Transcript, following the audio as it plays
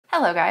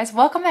Hello guys,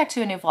 welcome back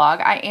to a new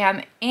vlog. I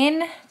am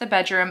in the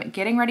bedroom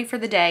getting ready for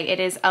the day. It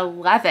is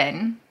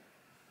 11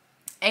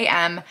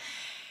 a.m.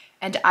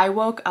 and I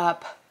woke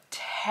up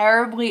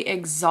terribly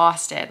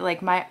exhausted.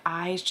 Like my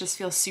eyes just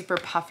feel super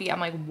puffy. I'm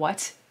like,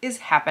 what is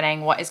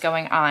happening? What is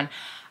going on?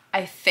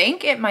 I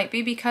think it might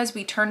be because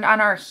we turned on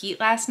our heat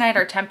last night.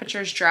 Our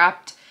temperatures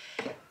dropped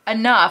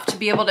enough to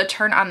be able to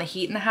turn on the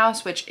heat in the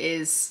house, which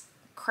is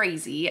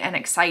crazy and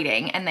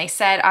exciting. And they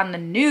said on the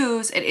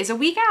news, it is a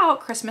week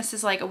out. Christmas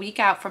is like a week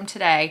out from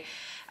today.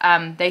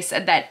 They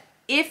said that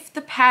if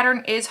the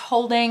pattern is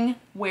holding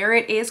where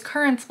it is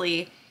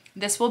currently,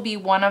 this will be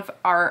one of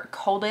our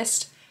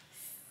coldest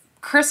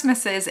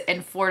Christmases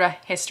in Florida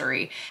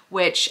history,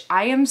 which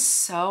I am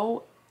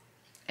so,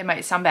 it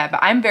might sound bad,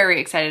 but I'm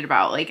very excited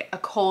about, like a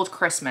cold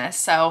Christmas.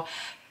 So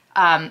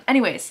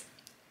anyways,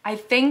 I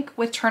think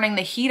with turning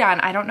the heat on,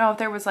 I don't know if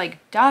there was like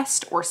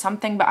dust or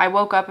something, but I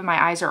woke up and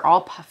my eyes are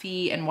all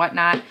puffy and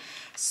whatnot.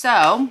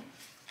 So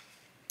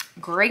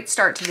great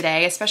start to the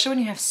day, especially when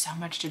you have so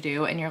much to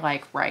do and you're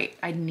like, right,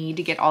 I need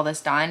to get all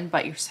this done,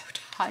 but you're so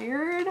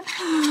tired.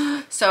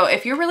 So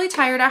if you're really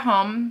tired at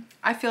home,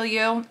 I feel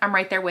you. I'm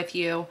right there with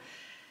you.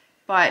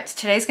 But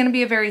today's gonna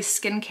be a very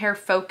skincare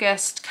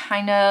focused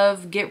kind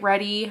of get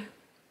ready.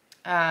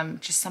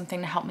 Just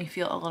something to help me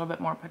feel a little bit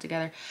more put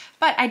together.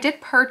 But I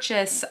did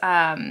purchase,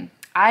 I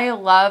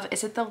love,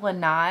 is it the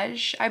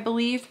Laneige, I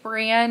believe,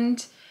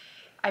 brand?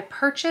 I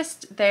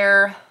purchased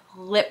their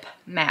lip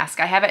mask.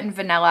 I have it in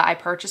vanilla. I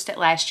purchased it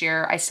last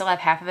year. I still have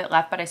half of it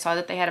left, but I saw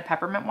that they had a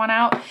peppermint one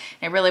out. And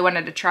I really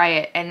wanted to try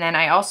it. And then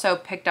I also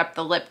picked up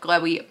the Lip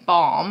Glowy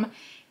Balm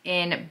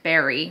in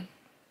Berry.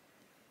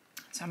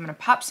 So I'm gonna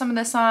pop some of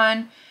this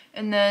on.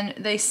 And then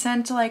they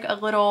sent like a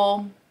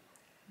little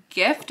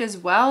gift as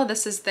well.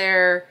 This is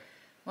their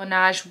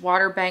Laneige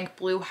Water Bank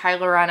Blue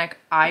Hyaluronic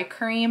Eye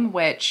Cream,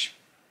 which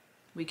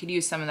we could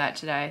use some of that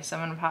today. So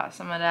I'm gonna pop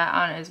some of that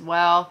on as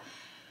well.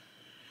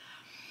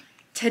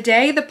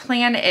 Today the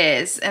plan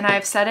is, and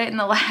I've said it in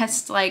the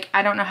last, like,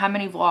 I don't know how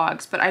many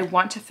vlogs, but I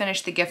want to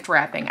finish the gift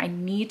wrapping. I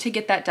need to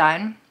get that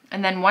done.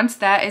 And then once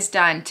that is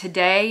done,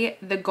 today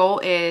the goal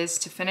is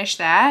to finish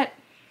that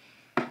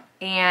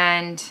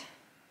and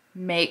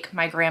make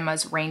my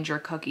grandma's Ranger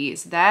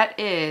cookies. That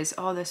is,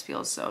 oh, this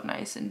feels so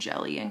nice and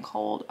jelly and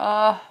cold.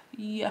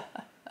 Yes,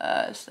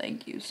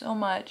 thank you so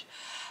much.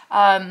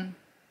 That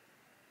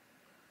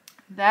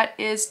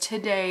is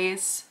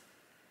today's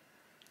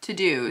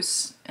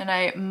to-dos, and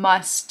I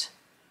must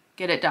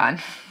get it done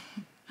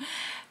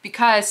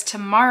because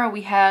tomorrow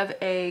we have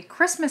a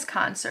Christmas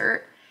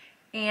concert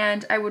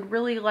and I would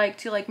really like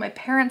to, like, my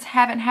parents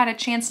haven't had a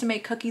chance to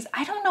make cookies.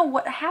 I don't know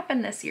what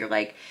happened this year.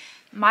 Like,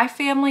 my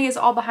family is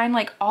all behind,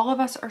 like all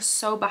of us are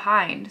so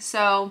behind.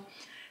 So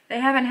they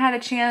haven't had a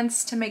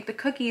chance to make the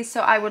cookies.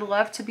 So I would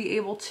love to be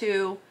able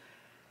to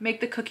make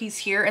the cookies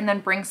here and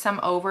then bring some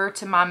over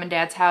to mom and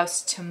dad's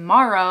house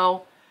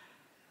tomorrow.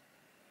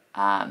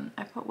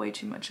 I put way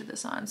too much of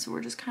this on, so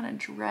we're just kind of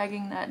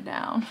dragging that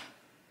down.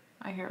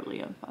 I hear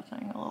Liam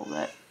fussing a little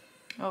bit.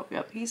 Oh,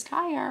 yep, he's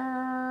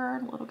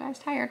tired. Little guy's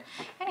tired.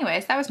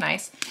 Anyways, that was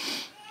nice.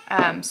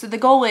 So the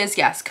goal is,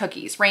 yes,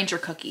 cookies, Ranger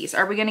cookies.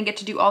 Are we gonna get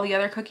to do all the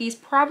other cookies?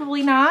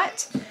 Probably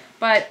not,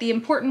 but the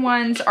important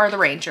ones are the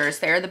Rangers.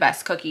 They're the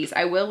best cookies.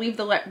 I will leave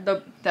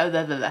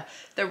the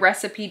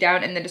recipe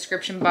down in the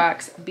description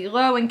box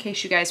below in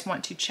case you guys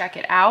want to check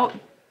it out.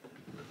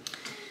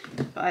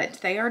 But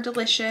they are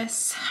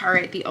delicious. All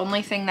right, the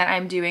only thing that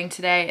I'm doing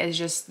today is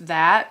just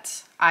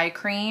that eye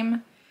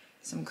cream,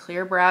 some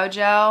clear brow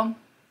gel. I'm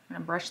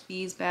gonna brush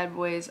these bad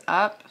boys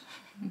up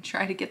and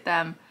try to get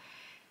them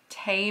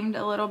tamed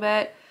a little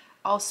bit.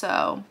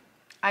 Also,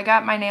 I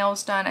got my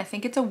nails done, I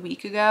think it's a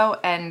week ago,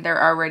 and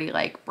they're already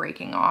like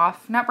breaking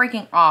off. Not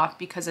breaking off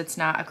because it's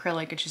not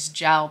acrylic, it's just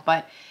gel,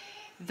 but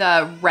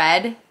the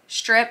red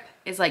strip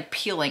is like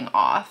peeling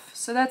off.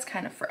 So that's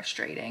kind of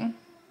frustrating.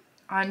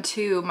 On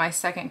to my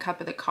second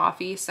cup of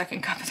coffee of the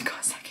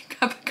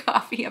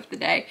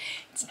day.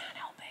 It's not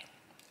helping.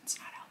 It's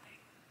not helping.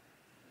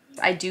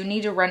 I do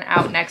need to run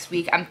out next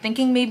week. I'm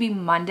thinking maybe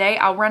Monday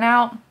I'll run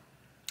out.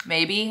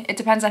 Maybe. It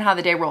depends on how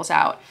the day rolls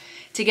out.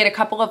 To get a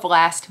couple of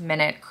last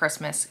minute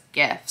Christmas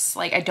gifts.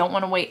 Like, I don't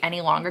want to wait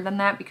any longer than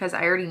that because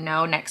I already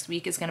know next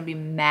week is going to be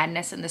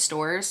madness in the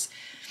stores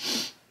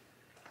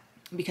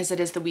because it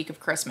is the week of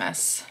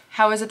Christmas.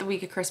 How is it the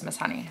week of Christmas,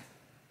 honey?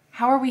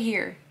 How are we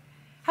here?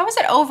 How is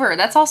it over?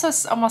 That's also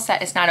almost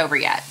set. It's not over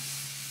yet.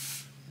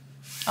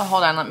 Oh,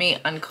 hold on. Let me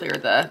unclear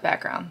the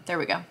background. There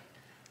we go.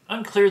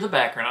 Unclear the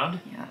background.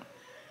 Yeah.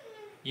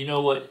 You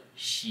know what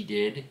she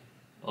did?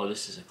 Oh,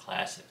 this is a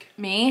classic.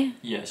 Me?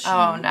 Yes.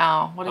 Oh,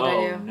 no. What did I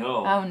do? Oh,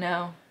 no. Oh,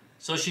 no.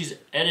 So she's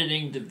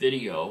editing the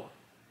video,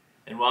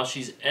 and while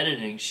she's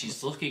editing,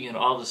 she's looking at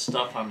all the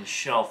stuff on the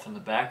shelf in the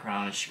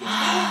background, and she goes,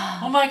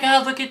 oh my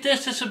God, look at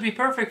this. This would be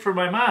perfect for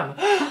my mom.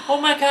 Oh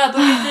my God,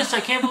 look at this.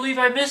 I can't believe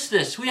I missed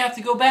this. We have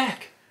to go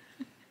back.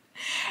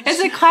 It's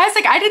a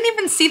classic. I didn't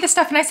even see the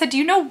stuff, and I said, do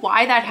you know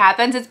why that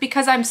happens? It's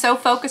because I'm so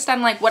focused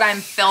on like what I'm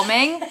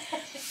filming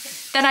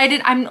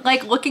then I'm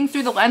like looking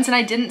through the lens and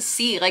I didn't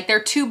see, like there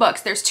are 2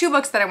 books. There's 2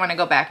 books that I want to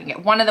go back and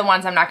get. One of the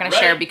ones I'm not going to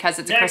share because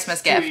it's a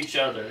Christmas gift. Next to each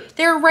other.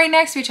 They're right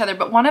next to each other,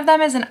 but one of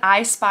them is an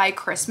I Spy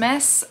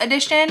Christmas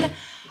edition.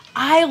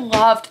 I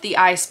loved the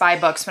I Spy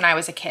books when I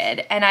was a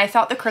kid, and I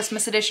thought the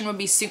Christmas edition would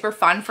be super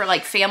fun for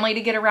like family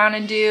to get around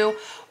and do,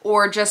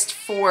 or just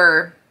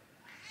for,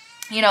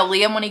 you know,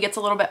 Liam when he gets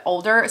a little bit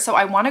older. So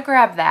I want to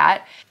grab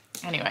that.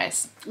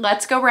 Anyways,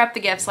 let's go wrap the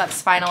gifts.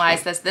 Let's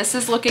finalize this. This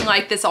is looking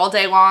like this all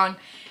day long.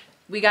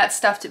 We got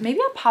stuff to, maybe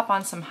I'll pop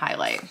on some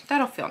highlight.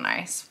 That'll feel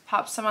nice.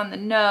 Pop some on the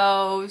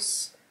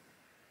nose.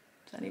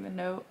 Is that even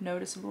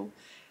noticeable?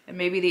 And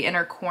maybe the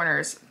inner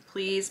corners.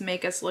 Please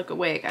make us look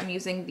awake. I'm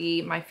using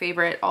my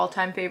favorite,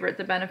 all-time favorite,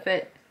 the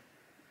Benefit.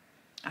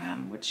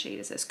 What shade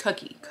is this?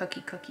 Cookie.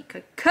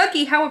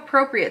 How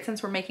appropriate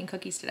since we're making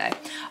cookies today.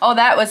 Oh,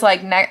 that was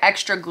like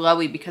extra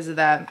glowy because of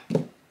the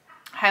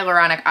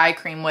hyaluronic eye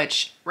cream,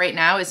 which right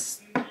now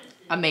is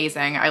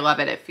amazing. I love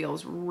it. It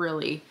feels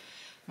really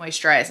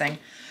moisturizing.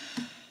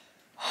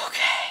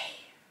 Okay,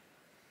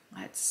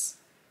 let's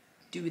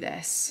do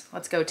this.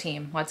 Let's go,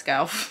 team. Let's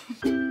go.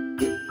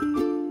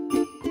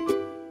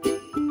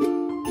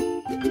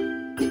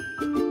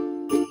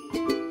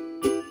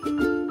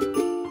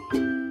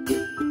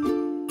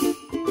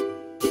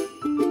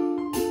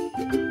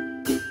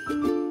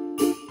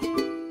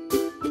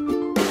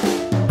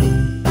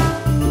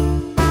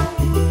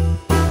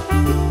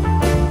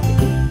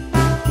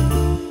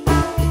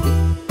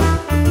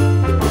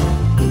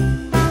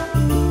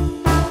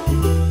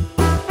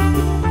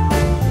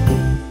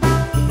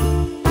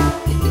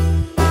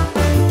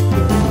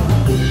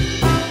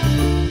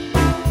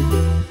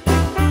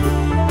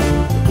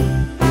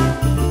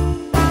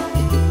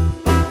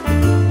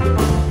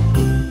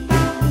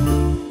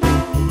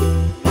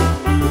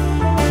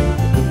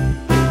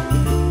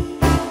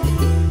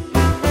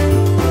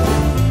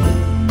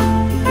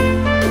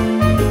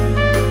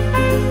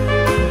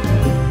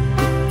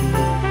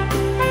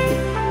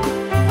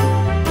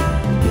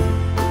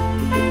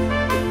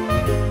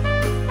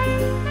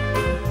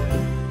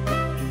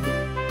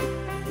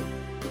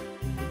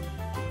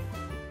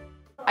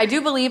 I do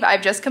believe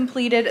I've just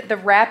completed the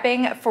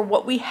wrapping for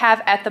what we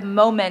have at the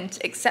moment,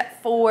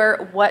 except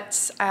for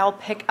what I'll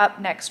pick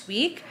up next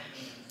week.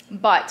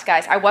 But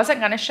guys, I wasn't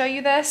gonna show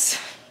you this.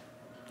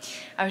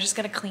 I was just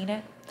gonna clean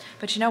it.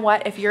 But you know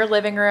what? If your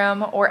living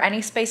room or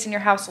any space in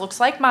your house looks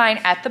like mine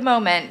at the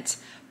moment,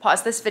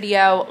 pause this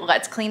video,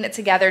 let's clean it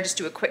together, just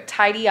do a quick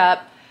tidy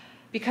up,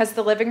 because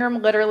the living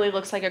room literally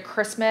looks like a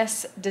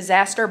Christmas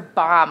disaster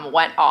bomb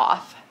went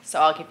off. So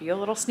I'll give you a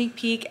little sneak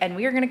peek and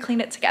we are gonna clean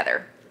it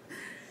together.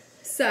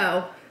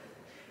 So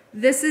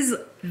this is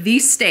the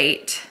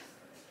state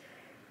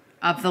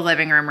of the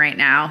living room right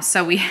now.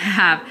 So we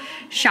have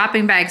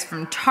shopping bags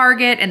from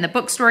Target and the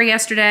bookstore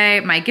yesterday,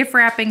 my gift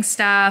wrapping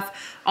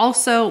stuff,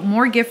 also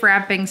more gift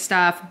wrapping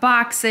stuff,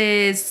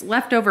 boxes,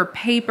 leftover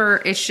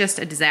paper. It's just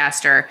a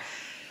disaster.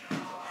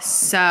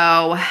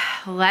 So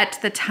let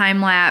the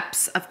time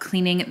lapse of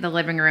cleaning the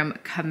living room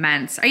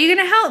commence. Are you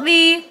gonna help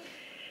me?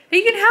 Are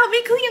you gonna help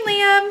me clean,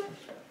 Liam?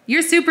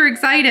 You're super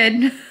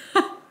excited.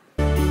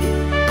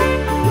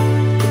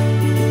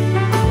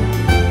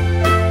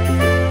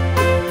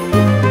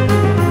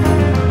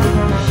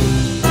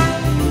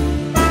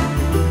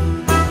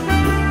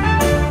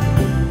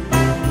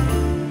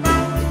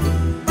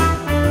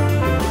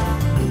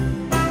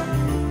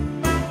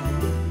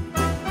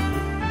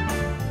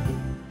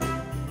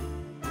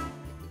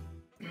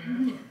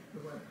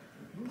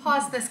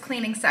 Pause this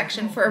cleaning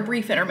section for a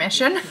brief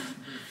intermission. Say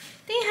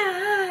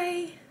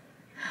hi.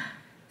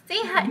 Say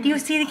hi. Do you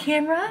see the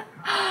camera?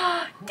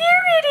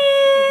 There it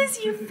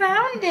is. You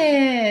found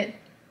it.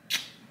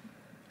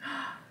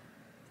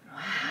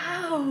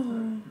 Wow.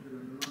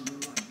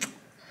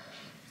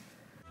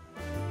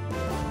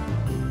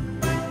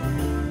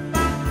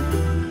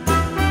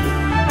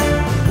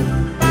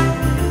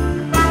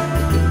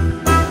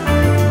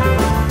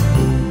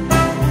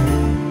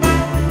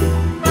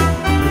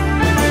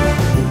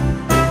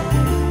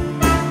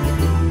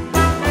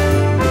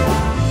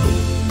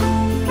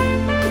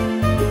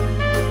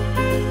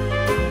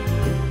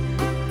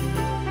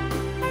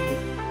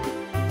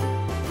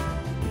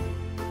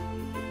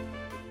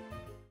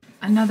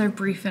 Another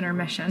brief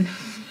intermission.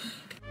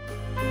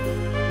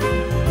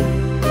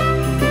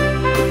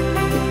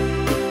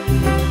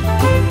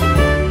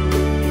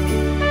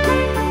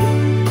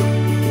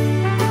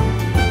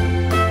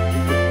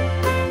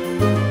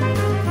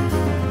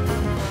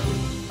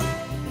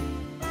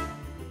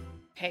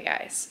 Okay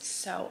guys,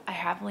 so I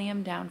have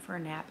Liam down for a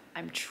nap.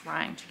 I'm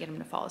trying to get him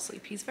to fall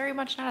asleep. He's very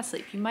much not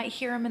asleep. You might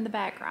hear him in the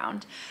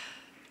background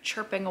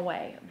chirping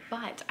away,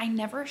 but I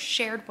never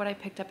shared what I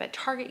picked up at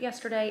Target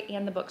yesterday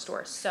and the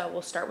bookstore. So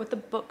we'll start with the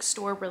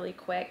bookstore really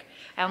quick.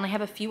 I only have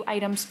a few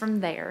items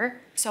from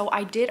there. So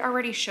I did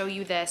already show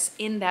you this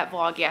in that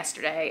vlog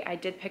yesterday. I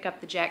did pick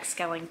up the Jack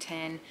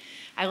Skellington.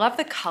 I love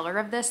the color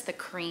of this, the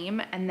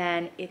cream, and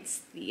then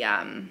it's the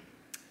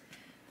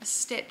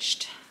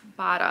stitched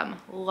bottom.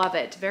 Love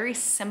it. Very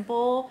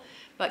simple,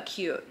 but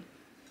cute.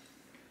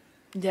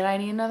 Did I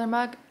need another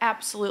mug?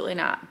 Absolutely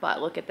not.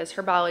 But look at this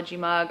herbology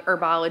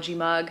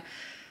mug.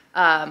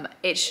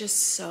 It's just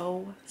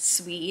so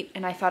sweet,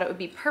 and I thought it would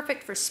be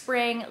perfect for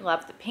spring.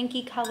 Love the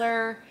pinky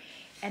color.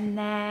 And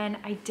then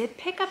I did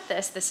pick up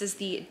this. This is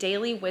the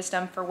Daily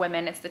Wisdom for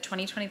Women. It's the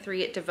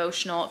 2023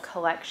 devotional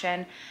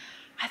collection.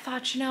 I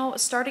thought, you know,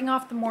 starting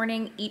off the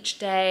morning each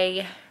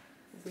day,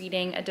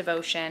 reading a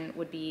devotion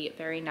would be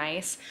very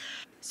nice.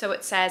 So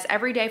it says,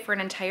 every day for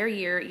an entire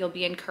year, you'll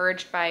be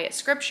encouraged by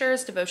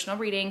scriptures, devotional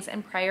readings,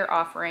 and prayer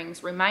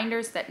offerings,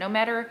 reminders that no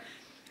matter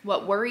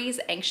what worries,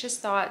 anxious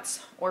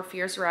thoughts, or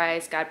fears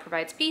rise, God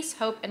provides peace,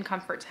 hope, and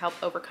comfort to help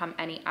overcome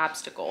any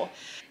obstacle.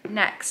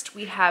 Next,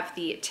 we have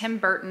the Tim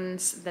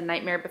Burton's The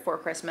Nightmare Before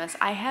Christmas.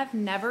 I have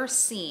never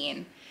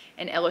seen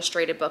an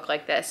illustrated book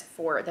like this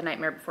for The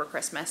Nightmare Before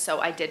Christmas, so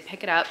I did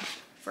pick it up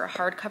for a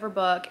hardcover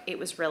book. It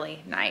was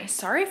really nice.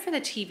 Sorry for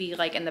the TV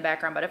like in the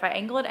background, but if I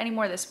angle it any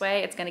more this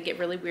way, it's gonna get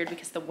really weird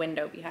because the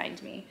window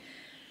behind me.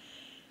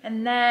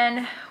 And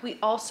then we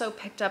also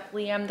picked up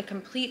Liam, the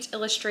Complete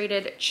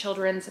Illustrated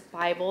Children's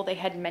Bible. They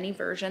had many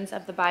versions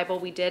of the Bible.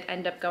 We did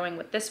end up going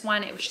with this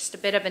one. It was just a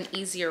bit of an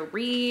easier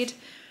read,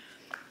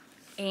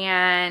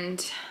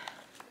 and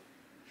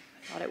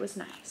I thought it was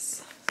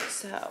nice.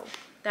 So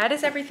that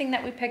is everything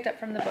that we picked up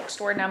from the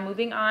bookstore. Now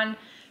moving on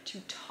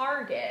to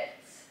Target,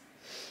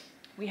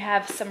 we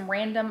have some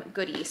random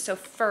goodies. So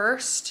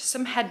first,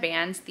 some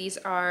headbands. These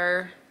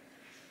are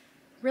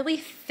really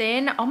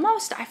thin,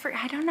 almost,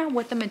 I don't know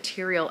what the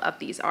material of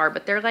these are,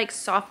 but they're like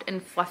soft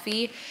and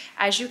fluffy.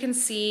 As you can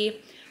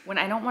see, when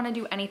I don't want to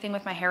do anything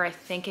with my hair, I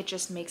think it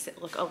just makes it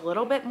look a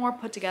little bit more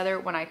put together.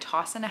 When I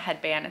toss in a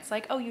headband, it's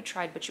like, oh, you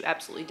tried, but you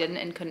absolutely didn't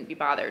and couldn't be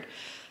bothered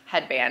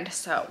headband.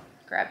 So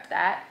grabbed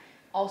that.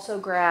 Also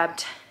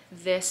grabbed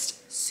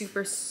this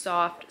super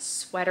soft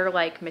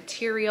sweater-like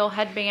material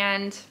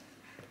headband.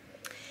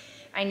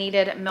 I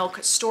needed milk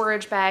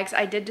storage bags.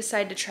 I did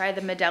decide to try the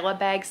Medela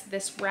bags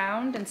this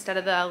round instead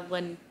of the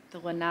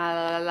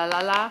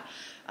La.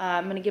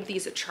 I'm gonna give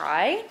these a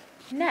try.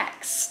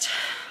 Next,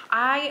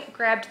 I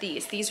grabbed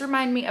these. These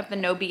remind me of the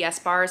No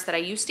BS bars that I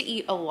used to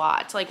eat a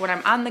lot. Like when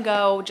I'm on the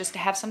go, just to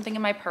have something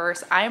in my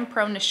purse. I am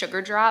prone to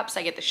sugar drops.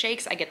 I get the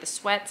shakes, I get the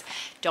sweats,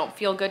 don't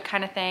feel good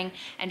kind of thing.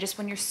 And just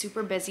when you're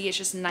super busy, it's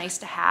just nice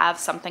to have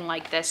something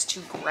like this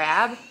to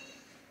grab.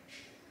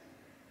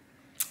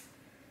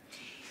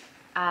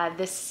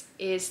 This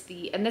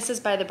is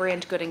by the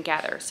brand Good and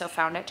Gather, so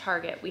found at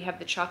Target. We have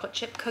the chocolate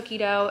chip cookie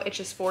dough. It's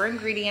just 4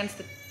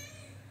 ingredients.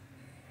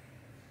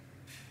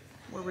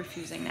 We're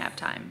refusing nap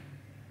time.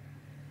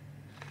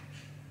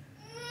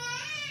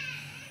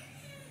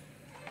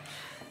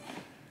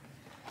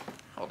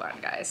 Hold on,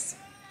 guys.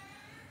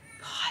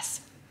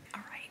 Pause.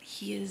 All right,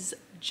 he is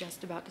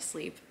just about to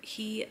sleep.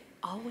 He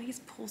always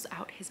pulls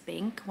out his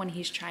bank when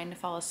he's trying to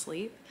fall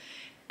asleep,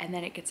 and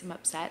then it gets him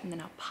upset, and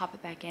then I'll pop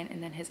it back in,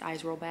 and then his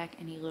eyes roll back,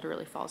 and he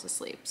literally falls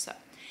asleep. So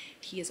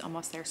he is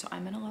almost there, so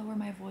I'm gonna lower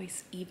my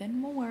voice even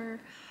more.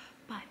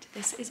 But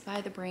this is by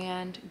the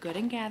brand Good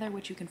and Gather,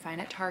 which you can find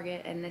at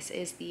Target, and this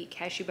is the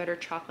cashew butter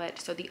chocolate.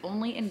 So the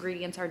only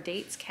ingredients are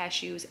dates,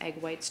 cashews,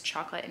 egg whites,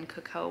 chocolate, and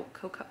cocoa.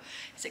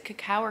 Is it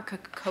cacao or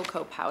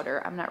cocoa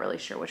powder? I'm not really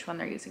sure which one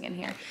they're using in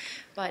here,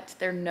 but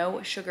they're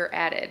no sugar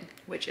added,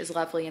 which is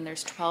lovely, and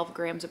there's 12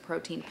 grams of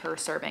protein per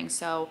serving.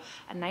 So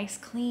a nice,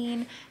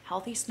 clean,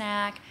 healthy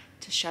snack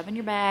to shove in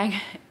your bag,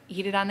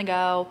 eat it on the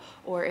go,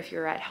 or if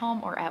you're at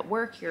home or at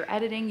work, you're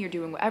editing, you're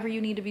doing whatever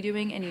you need to be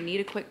doing, and you need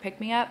a quick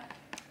pick-me-up,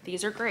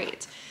 these are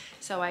great.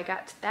 So I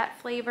got that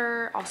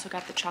flavor, also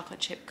got the chocolate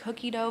chip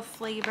cookie dough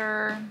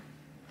flavor,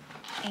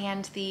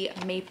 and the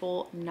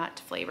maple nut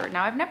flavor.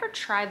 Now I've never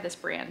tried this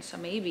brand, so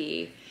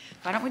maybe,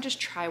 why don't we just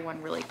try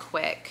one really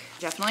quick?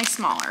 Definitely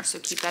smaller, so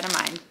keep that in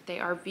mind. They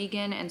are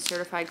vegan and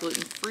certified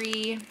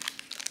gluten-free.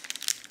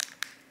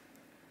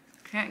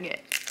 Can't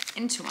get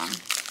into them.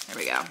 There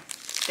we go.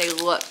 They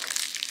look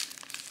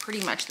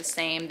pretty much the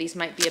same. These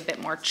might be a bit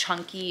more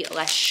chunky,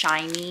 less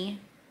shiny.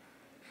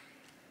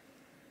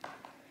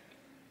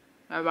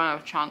 I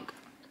want a chunk.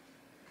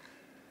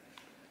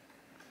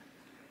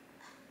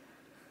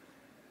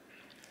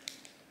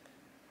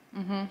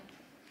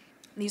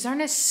 These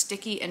aren't as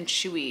sticky and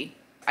chewy.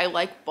 I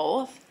like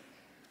both.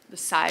 The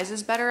size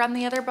is better on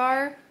the other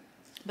bar,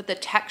 but the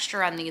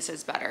texture on these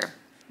is better.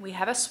 We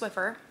have a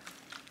Swiffer.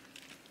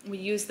 We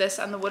use this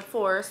on the wood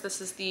floors.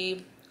 This is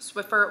the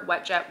Swiffer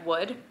Wet Jet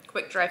Wood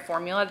Quick Dry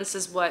Formula. This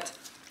is what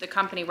the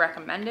company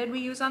recommended we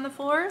use on the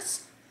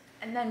floors.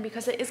 And then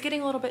because it is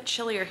getting a little bit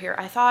chillier here,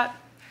 I thought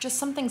just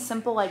something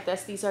simple like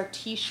this. These are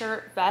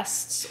t-shirt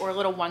vests or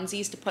little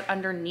onesies to put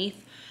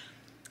underneath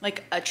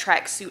like a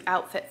tracksuit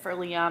outfit for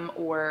Liam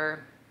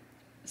or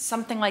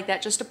something like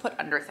that, just to put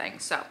under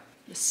things. So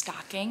the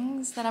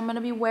stockings that I'm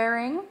gonna be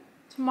wearing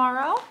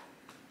tomorrow.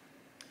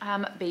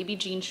 Baby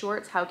jean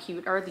shorts, how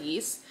cute are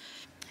these?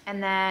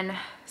 And then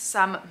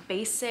some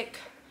basic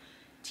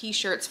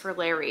t-shirts for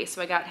Larry.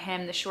 So I got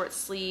him the short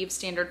sleeve,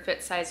 standard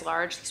fit, size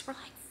large. These were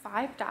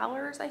like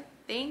 $5, I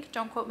think.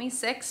 Don't quote me,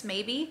 $6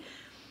 maybe.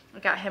 I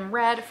got him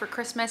red for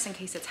Christmas in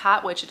case it's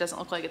hot, which it doesn't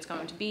look like it's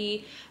going to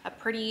be. A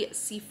pretty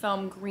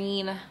seafoam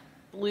green,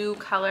 blue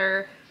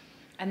color,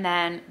 and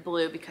then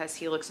blue because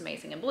he looks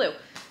amazing in blue.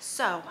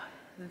 So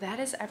that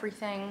is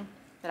everything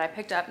that I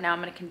picked up. Now I'm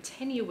gonna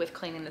continue with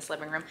cleaning this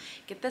living room,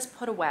 get this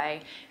put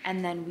away,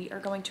 and then we are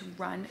going to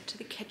run to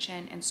the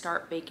kitchen and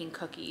start baking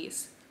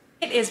cookies.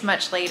 It is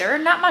much later,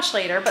 not much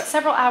later, but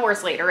several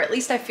hours later, at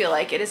least I feel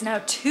like. It is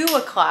now 2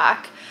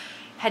 o'clock.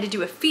 Had to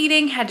do a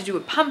feeding, had to do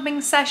a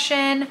pumping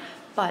session,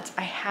 but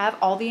I have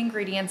all the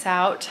ingredients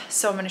out.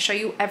 So I'm gonna show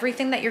you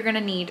everything that you're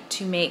gonna need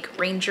to make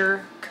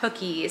Ranger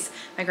cookies.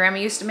 My grandma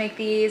used to make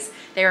these.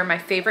 They were my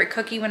favorite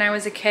cookie when I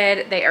was a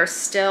kid. They are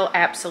still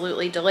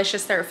absolutely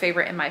delicious. They're a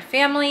favorite in my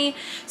family.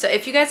 So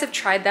if you guys have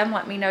tried them,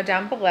 let me know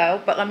down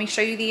below, but let me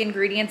show you the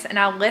ingredients and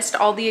I'll list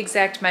all the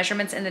exact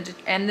measurements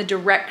and the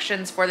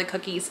directions for the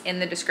cookies in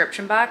the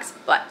description box.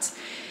 But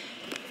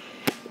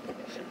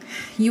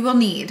you will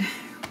need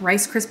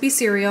Rice Krispies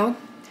cereal,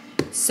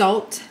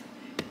 salt,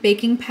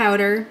 baking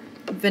powder,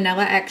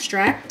 vanilla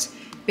extract,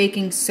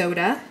 baking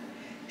soda,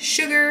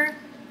 sugar,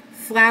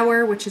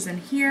 flour, which is in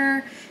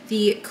here,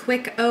 the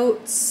quick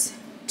oats,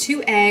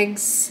 2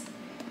 eggs,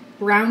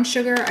 brown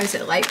sugar. Is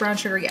it light brown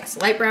sugar? Yes,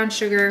 light brown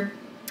sugar,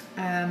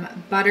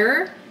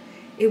 butter.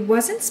 It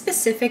wasn't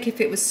specific if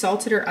it was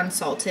salted or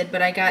unsalted,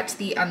 but I got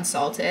the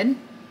unsalted,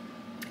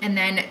 and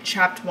then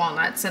chopped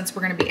walnuts since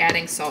we're going to be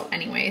adding salt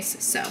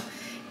anyways. So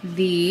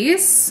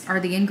these are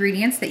the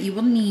ingredients that you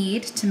will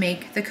need to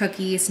make the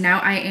cookies. Now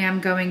I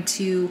am going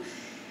to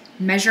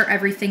measure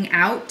everything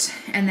out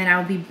and then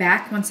I'll be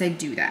back once I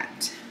do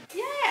that.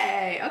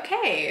 Yay,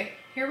 okay,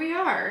 here we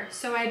are.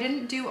 So I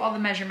didn't do all the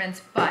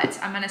measurements, but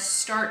I'm gonna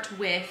start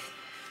with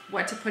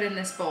what to put in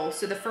this bowl.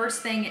 So the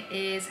first thing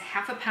is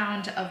 1/2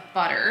 pound of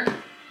butter,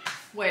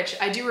 which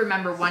I do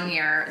remember one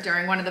year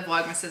during one of the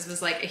Vlogmases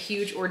was like a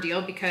huge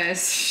ordeal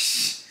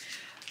because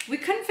we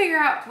couldn't figure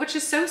out, which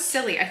is so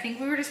silly. I think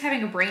we were just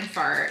having a brain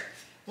fart.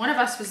 One of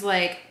us was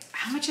like,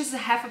 how much is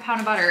 1/2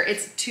 pound of butter?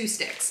 It's 2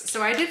 sticks.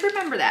 So I did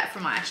remember that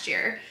from last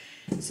year.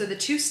 So the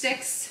 2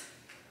 sticks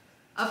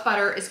of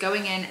butter is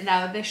going in.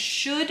 Now this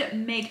should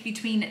make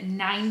between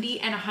 90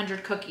 and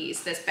 100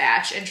 cookies, this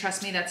batch. And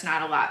trust me, that's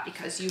not a lot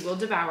because you will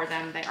devour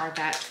them. They are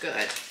that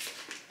good.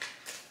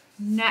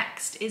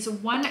 Next is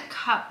 1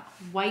 cup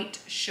white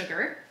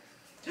sugar.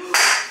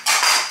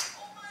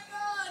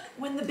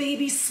 When the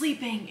baby's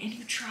sleeping and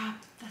you drop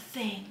the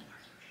thing.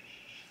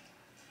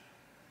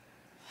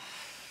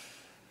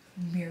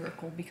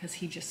 Miracle, because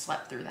he just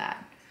slept through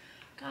that.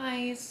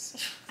 Guys,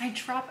 I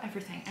drop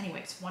everything.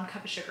 Anyways, 1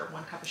 cup of sugar,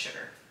 1 cup of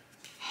sugar.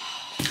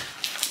 Oh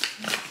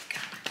my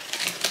God.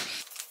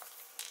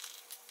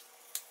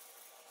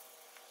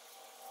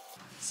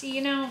 See,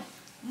 you know,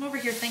 I'm over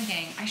here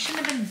thinking, I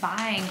shouldn't have been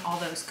buying all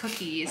those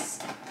cookies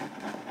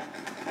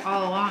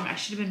all along. I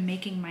should have been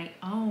making my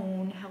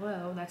own.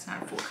 Hello, that's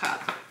not a full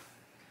cup.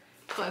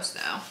 Close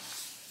though.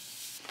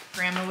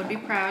 Grandma would be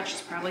proud.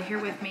 She's probably here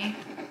with me.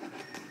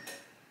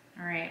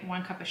 All right,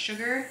 1 cup of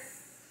sugar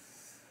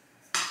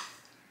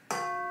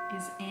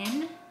is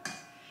in.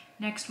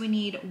 Next we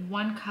need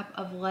 1 cup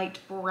of light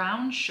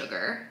brown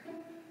sugar.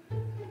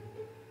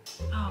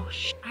 Oh,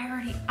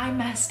 I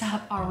messed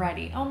up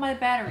already. Oh, my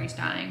battery's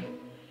dying.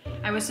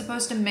 I was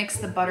supposed to mix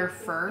the butter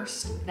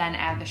first, then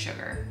add the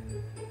sugar.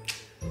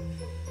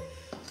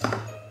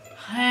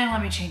 And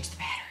let me change the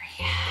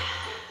battery.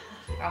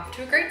 Off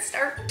to a great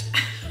start.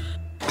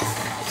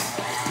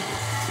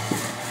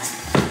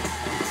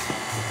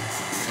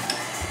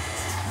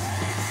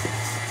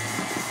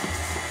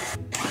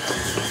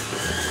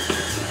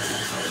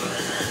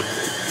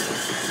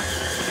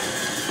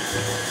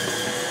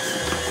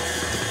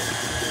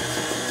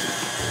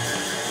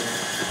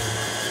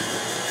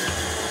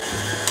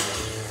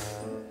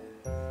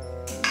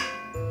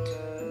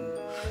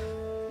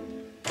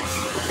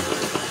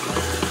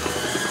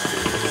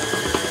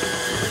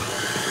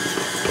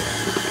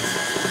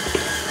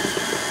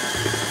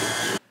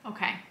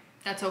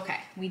 That's okay,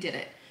 we did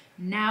it.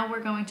 Now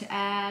we're going to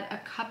add a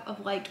cup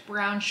of light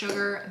brown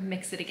sugar,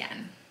 mix it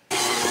again.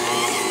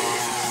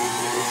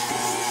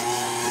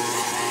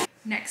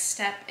 Next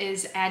step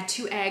is add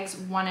 2 eggs,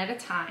 1 at a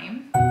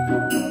time.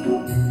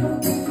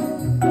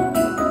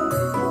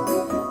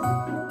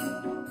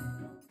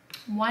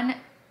 1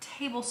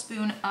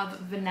 tablespoon of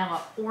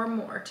vanilla or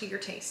more to your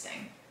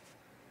tasting.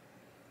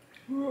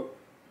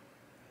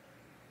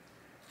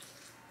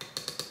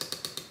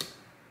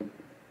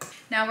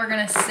 Now we're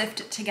gonna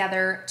sift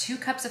together 2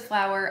 cups of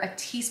flour, a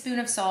teaspoon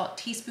of salt,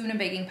 teaspoon of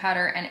baking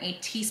powder, and a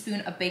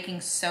teaspoon of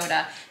baking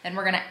soda. Then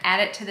we're gonna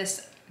add it to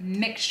this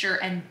mixture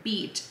and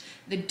beat.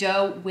 The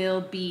dough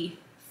will be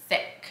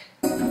thick.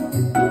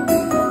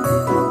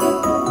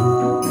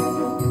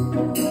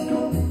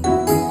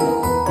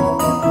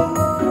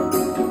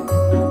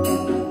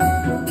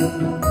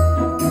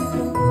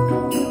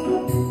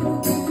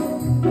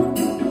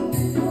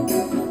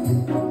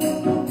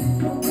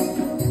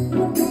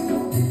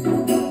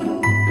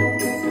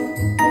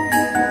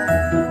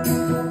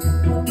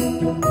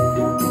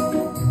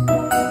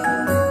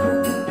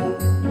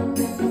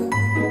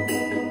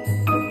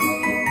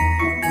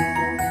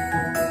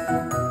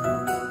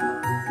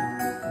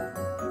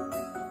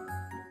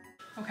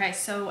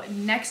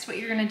 next what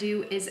you're gonna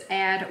do is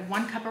add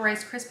 1 cup of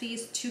Rice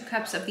Krispies, 2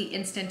 cups of the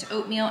instant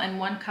oatmeal, and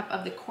 1 cup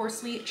of the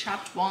coarsely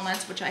chopped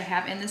walnuts, which I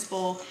have in this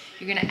bowl.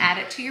 You're gonna add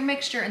it to your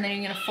mixture and then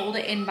you're gonna fold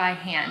it in by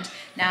hand.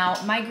 Now,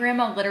 my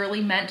grandma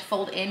literally meant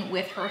fold in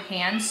with her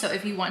hands, so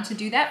if you want to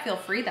do that, feel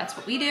free, that's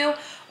what we do.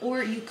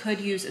 Or you could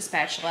use a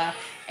spatula,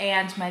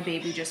 and my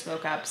baby just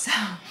woke up, so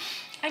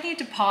I need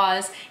to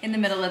pause in the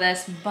middle of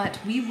this, but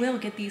we will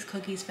get these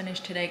cookies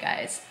finished today,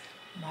 guys.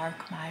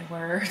 Mark my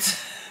words.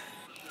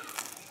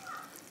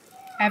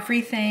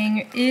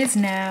 Everything is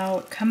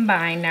now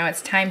combined. Now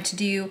it's time to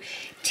do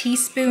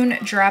teaspoon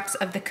drops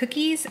of the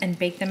cookies and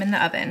bake them in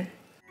the oven.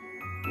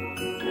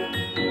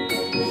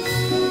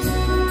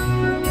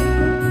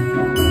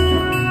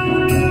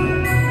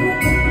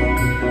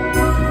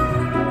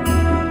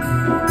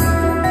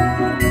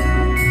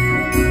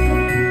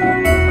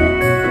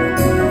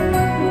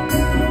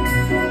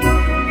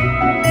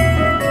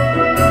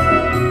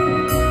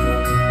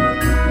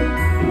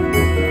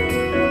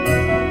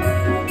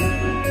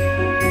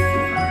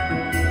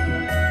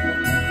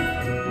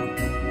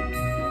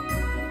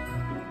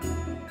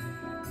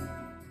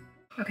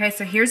 Okay,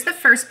 so here's the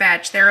first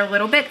batch. They're a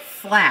little bit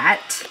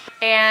flat.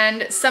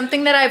 And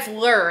something that I've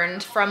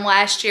learned from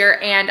last year,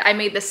 and I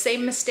made the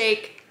same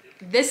mistake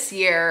this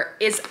year,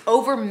 is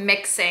over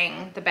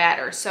mixing the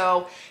batter.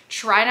 So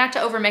try not to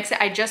overmix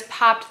it. I just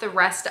popped the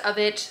rest of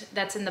it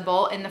that's in the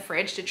bowl in the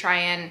fridge to try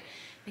and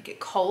make it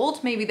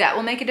cold. Maybe that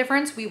will make a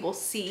difference. We will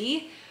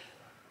see.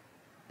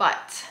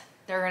 But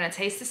they're gonna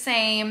taste the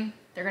same.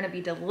 They're gonna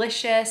be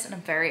delicious, and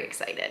I'm very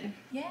excited.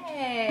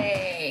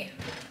 Yay,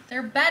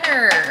 they're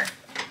better.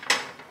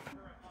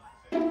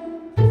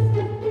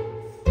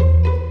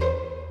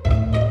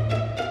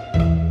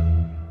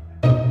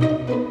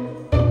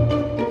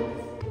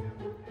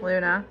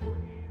 Luna,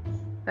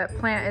 that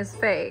plant is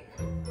fake.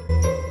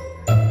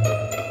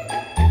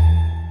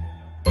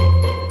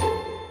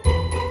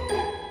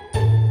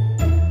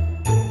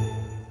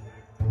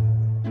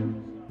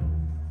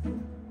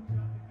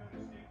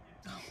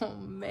 Oh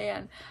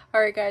man.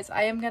 All right guys,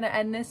 I am gonna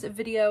end this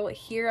video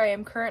here. I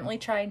am currently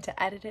trying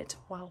to edit it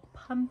while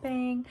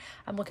pumping.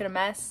 I'm looking a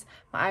mess.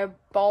 My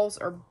eyeballs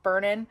are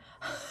burning.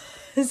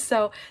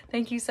 So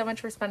thank you so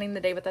much for spending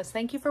the day with us.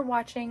 Thank you for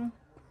watching,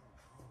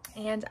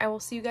 and I will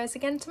see you guys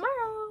again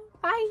tomorrow.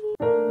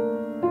 Bye.